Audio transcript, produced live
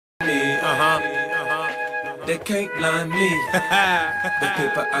They can't blind me. That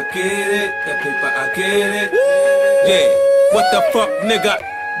paper, I get it. That paper, I get it. Yeah, what the fuck, nigga?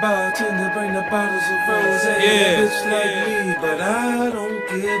 Bartender, bring the bottles of rose. Yeah, bitch like me, but I don't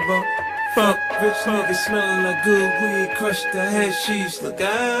give a fuck. Rich niggas smelling like good weed. Crush the head sheets. Look,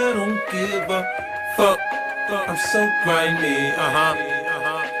 I don't give a fuck. I'm so grimy.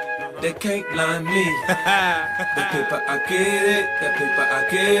 They can't blind me. That paper, I get it. That paper, I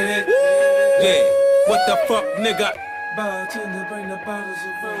get it. Yeah, what the fuck, nigga? Bartender, bring the bottles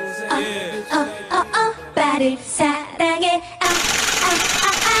of rose. Yeah. 바를 사랑해.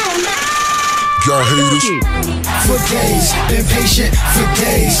 Got haters for days, been patient for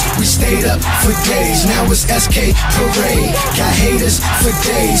days. We stayed up for days, now it's SK Parade. Got haters for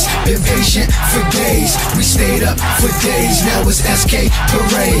days, been patient for days. We stayed up for days, now it's SK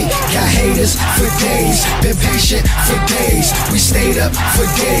Parade. Got haters for days, been patient for days. We stayed up for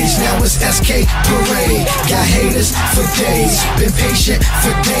days, now it's SK Parade. Got haters for days, been patient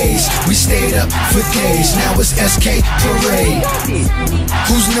for days. We stayed up for days, now it's SK Parade.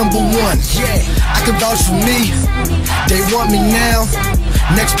 Who's number one? Yeah, I can vouch for me. They want me now,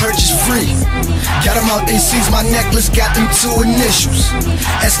 next purchase free. Got them out, they seize my necklace, got them two initials.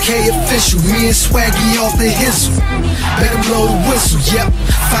 SK official, me and Swaggie off the hizzle. Better blow the whistle, yep,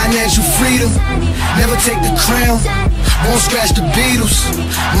 financial freedom. Never take the crown, won't scratch the Beatles.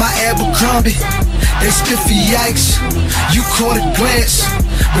 My Abercrombie, they spiffy yikes. You caught a glance,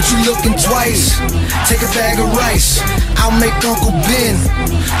 but you looking twice. Take a bag of rice, I'll make Uncle Ben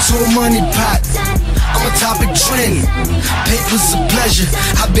to a money pot. I'm a topic trend, paper's a pleasure.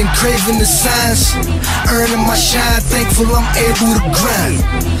 I've been craving the signs, earning my shine, thankful I'm able to grind.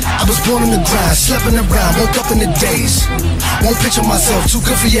 I was born in the grind, slept in the round, woke up in the days. Won't picture myself, too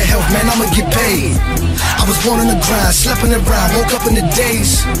good for your health, man, I'ma get paid. I was born in the grind, slept in the round, woke up in the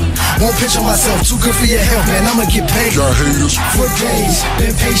days. Won't picture myself, too good for your health, man, I'ma get paid. Got haters for days,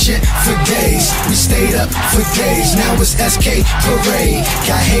 been patient for days. We stayed up for days, now it's SK Parade.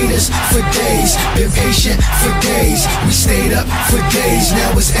 Got haters for days, been patient for days. We stayed up for days,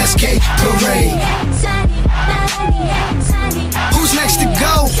 now it's SK Parade. Who's next to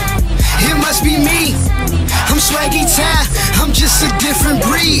go? It must be me. I'm Swaggie Ty, I'm just a different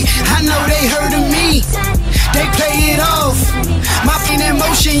breed. I know they heard of me, they play it off. My feet in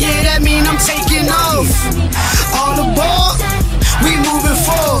motion, yeah, that mean I'm taking off. All aboard, we moving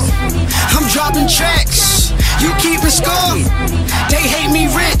forward. I'm dropping tracks, you keeping score. They hate me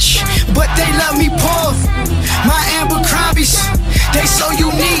rich, but they love me poor. My Abercrombies, they so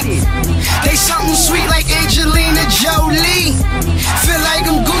unique. They something sweet like Angelina Jolie. Feel like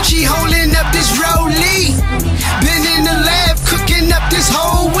I'm Gucci holding up this Rollie. Been in the lab cooking up this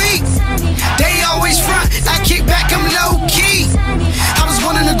whole week. They always front, I kick back, I'm low key. I was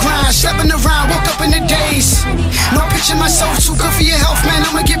born in the grind, slept in the round, woke up in the days. No picture myself, too good for your health, man,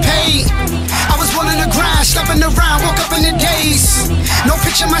 I'ma get paid. I